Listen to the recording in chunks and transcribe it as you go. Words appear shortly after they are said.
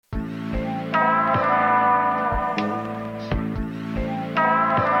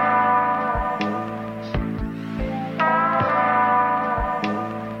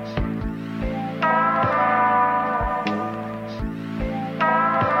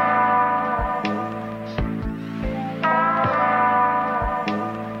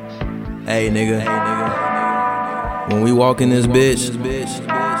Hey nigga, when we walk in this bitch,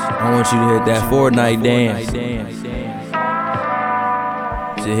 I want you to hit that Fortnite dance.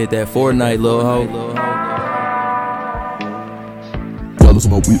 Just hit that Fortnite, little hoe. Dollars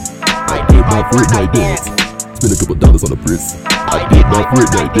on my whip, I did my Fortnite dance. Spend a couple dollars on the prints, I did my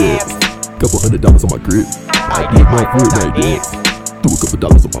Fortnite dance. Couple $100 on my grip, I did my Fortnite dance. Threw a couple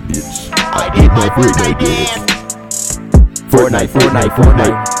dollars on my bitch, I did my Fortnite dance. Fortnite, Fortnite,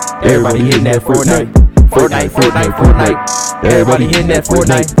 Fortnite. Everybody hitting that Fortnite. Fortnite, Fortnite, Fortnite. Everybody hitting that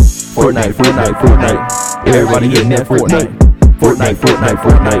Fortnite. Fortnite, Fortnite, Fortnite. Everybody hitting that Fortnite. Fortnite, Fortnite,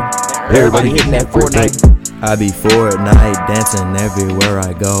 Fortnite. Everybody hitting that Fortnite. I be Fortnite dancing everywhere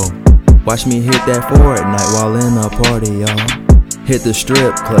I go. Watch me hit that Fortnite while in a party, y'all. Hit the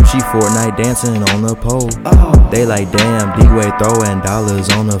strip club, she Fortnite dancing on the pole. They like, damn, D-Wade throwing dollars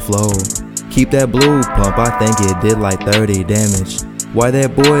on the floor. Keep that blue pump, I think it did like 30 damage. Why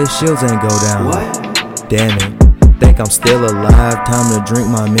that boy's shields ain't go down? What? Damn it, think I'm still alive, time to drink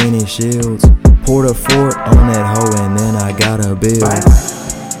my mini shields. Poured a fort on that hoe and then I got a bill.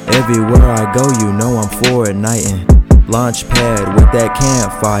 Everywhere I go you know I'm Fortniting. Launch pad with that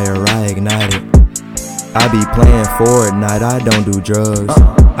campfire, I ignite it. I be playing Fortnite, I don't do drugs.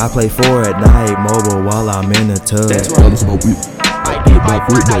 I play Fortnite mobile while I'm in the tub. Dollars on my whip, I did my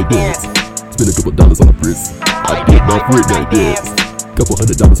Fortnite dance. Spend a couple dollars on the prints, I did my Fortnite dance. Couple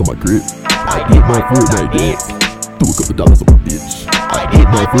 $100 on my grip, I did my Fortnite dance. Threw a couple dollars on my bitch, I did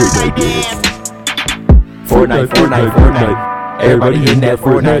my Fortnite dance. Fortnite, Fortnite, Fortnite. Everybody hitting that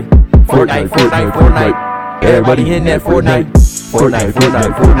Fortnite. Fortnite, Fortnite, Fortnite. Everybody hitting that Fortnite. Fortnite,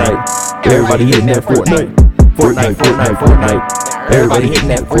 Fortnite, Fortnite. Everybody hitting that Fortnite. Fortnite, Fortnite, Fortnite. Everybody hitting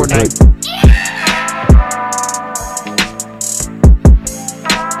that Fortnite.